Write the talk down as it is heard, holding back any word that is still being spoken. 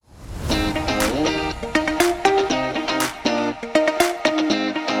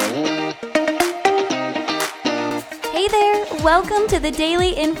Welcome to the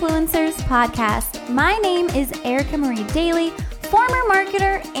Daily Influencers Podcast. My name is Erica Marie Daly, former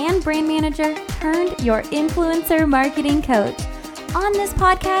marketer and brand manager turned your influencer marketing coach. On this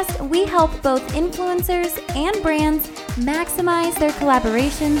podcast, we help both influencers and brands maximize their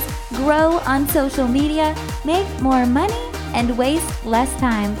collaborations, grow on social media, make more money, and waste less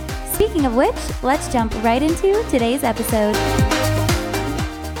time. Speaking of which, let's jump right into today's episode.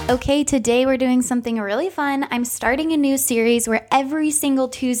 Okay, today we're doing something really fun. I'm starting a new series where every single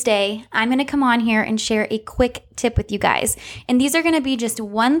Tuesday, I'm going to come on here and share a quick tip with you guys. And these are going to be just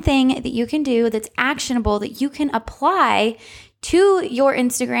one thing that you can do that's actionable that you can apply to your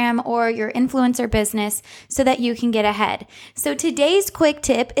Instagram or your influencer business so that you can get ahead. So today's quick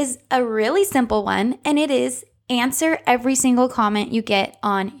tip is a really simple one, and it is answer every single comment you get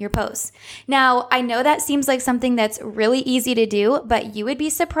on your posts. Now, I know that seems like something that's really easy to do, but you would be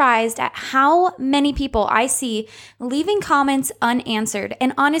surprised at how many people I see leaving comments unanswered.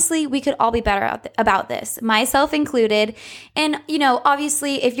 And honestly, we could all be better about this, myself included. And,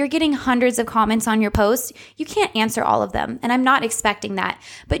 obviously, if you're getting hundreds of comments on your post, you can't answer all of them. And I'm not expecting that.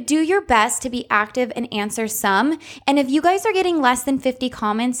 But do your best to be active and answer some. And if you guys are getting less than 50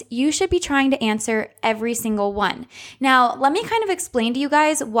 comments, you should be trying to answer every single one. Now, let me kind of explain to you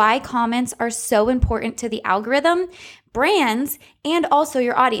guys why comments are so important to the algorithm, brands, and also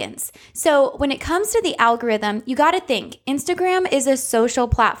your audience. So when it comes to the algorithm, you got to think Instagram is a social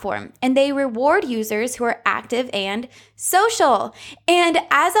platform and they reward users who are active and social. And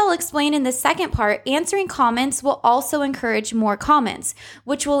as I'll explain in the second part, answering comments will also encourage more comments,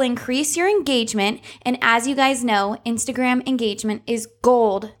 which will increase your engagement. And as you guys know, Instagram engagement is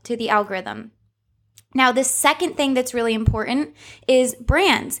gold to the algorithm. Now, the second thing that's really important is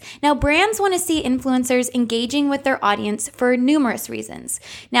brands. Now, brands want to see influencers engaging with their audience for numerous reasons.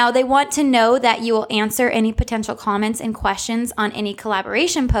 Now, they want to know that you will answer any potential comments and questions on any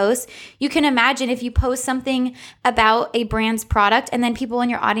collaboration posts. You can imagine if you post something about a brand's product and then people in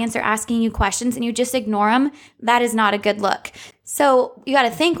your audience are asking you questions and you just ignore them, that is not a good look. So you got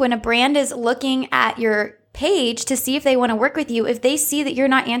to think when a brand is looking at your page to see if they want to work with you, if they see that you're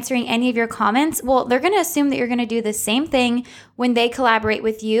not answering any of your comments, well, they're going to assume that you're going to do the same thing when they collaborate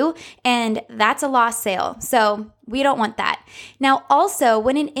with you, and that's a lost sale. So we don't want that. Now, also,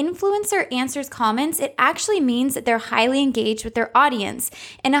 when an influencer answers comments, it actually means that they're highly engaged with their audience.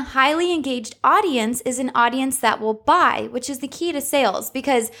 And a highly engaged audience is an audience that will buy, which is the key to sales,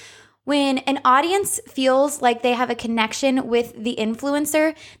 because when an audience feels like they have a connection with the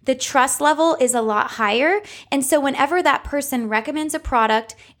influencer, the trust level is a lot higher. And so whenever that person recommends a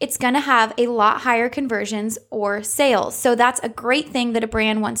product, it's going to have a lot higher conversions or sales. So that's a great thing that a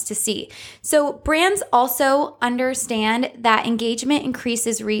brand wants to see. So brands also understand that engagement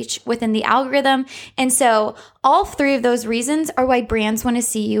increases reach within the algorithm. And so all three of those reasons are why brands want to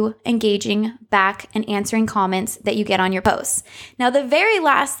see you engaging back and answering comments that you get on your posts. Now, the very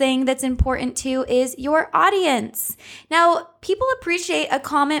last thing that's important too is your audience. Now, people appreciate a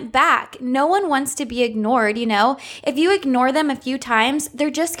comment back. No one wants to be ignored, If you ignore them a few times, they're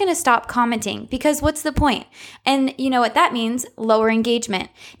just going to stop commenting because what's the point? And you know what that means? Lower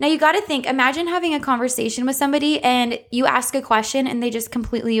engagement. Now, you got to think, imagine having a conversation with somebody and you ask a question and they just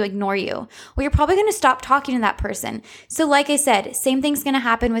completely ignore you. Well, you're probably going to stop talking to that person. So like I said, same thing's going to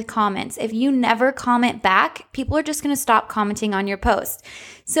happen with comments. If you never comment back, people are just going to stop commenting on your post.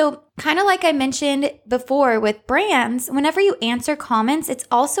 So kind of like I mentioned before with brands, whenever you answer comments, it's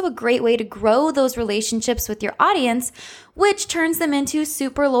also a great way to grow those relationships with your audience, which turns them into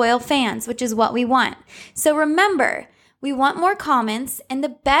super loyal fans, which is what we want. So remember, we want more comments, and the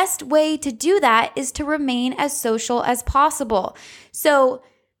best way to do that is to remain as social as possible. So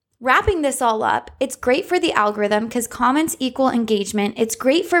wrapping this all up, it's great for the algorithm because comments equal engagement. It's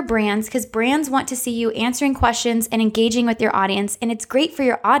great for brands because brands want to see you answering questions and engaging with your audience. And it's great for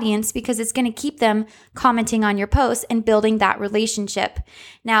your audience because it's going to keep them commenting on your posts and building that relationship.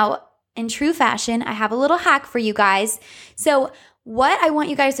 Now, in true fashion, I have a little hack for you guys. So what I want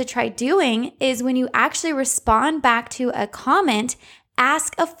you guys to try doing is when you actually respond back to a comment,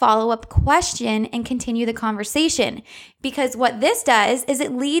 ask a follow-up question and continue the conversation. Because what this does is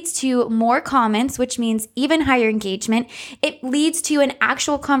it leads to more comments, which means even higher engagement. It leads to an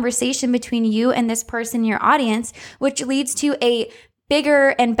actual conversation between you and this person in your audience, which leads to a bigger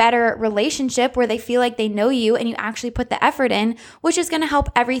and better relationship where they feel like they know you and you actually put the effort in, which is going to help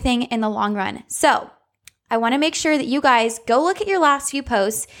everything in the long run. So I want to make sure that you guys go look at your last few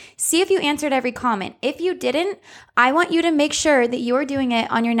posts, see if you answered every comment. If you didn't, I want you to make sure that you're doing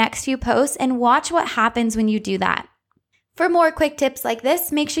it on your next few posts and watch what happens when you do that. For more quick tips like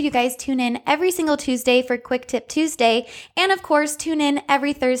this, make sure you guys tune in every single Tuesday for Quick Tip Tuesday. And of course, tune in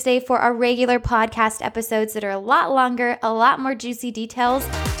every Thursday for our regular podcast episodes that are a lot longer, a lot more juicy details.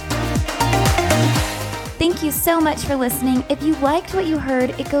 Thank you so much for listening. If you liked what you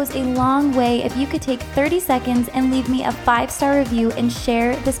heard, it goes a long way if you could take 30 seconds and leave me a 5-star review and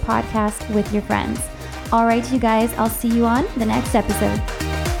share this podcast with your friends. All right, you guys, I'll see you on the next episode.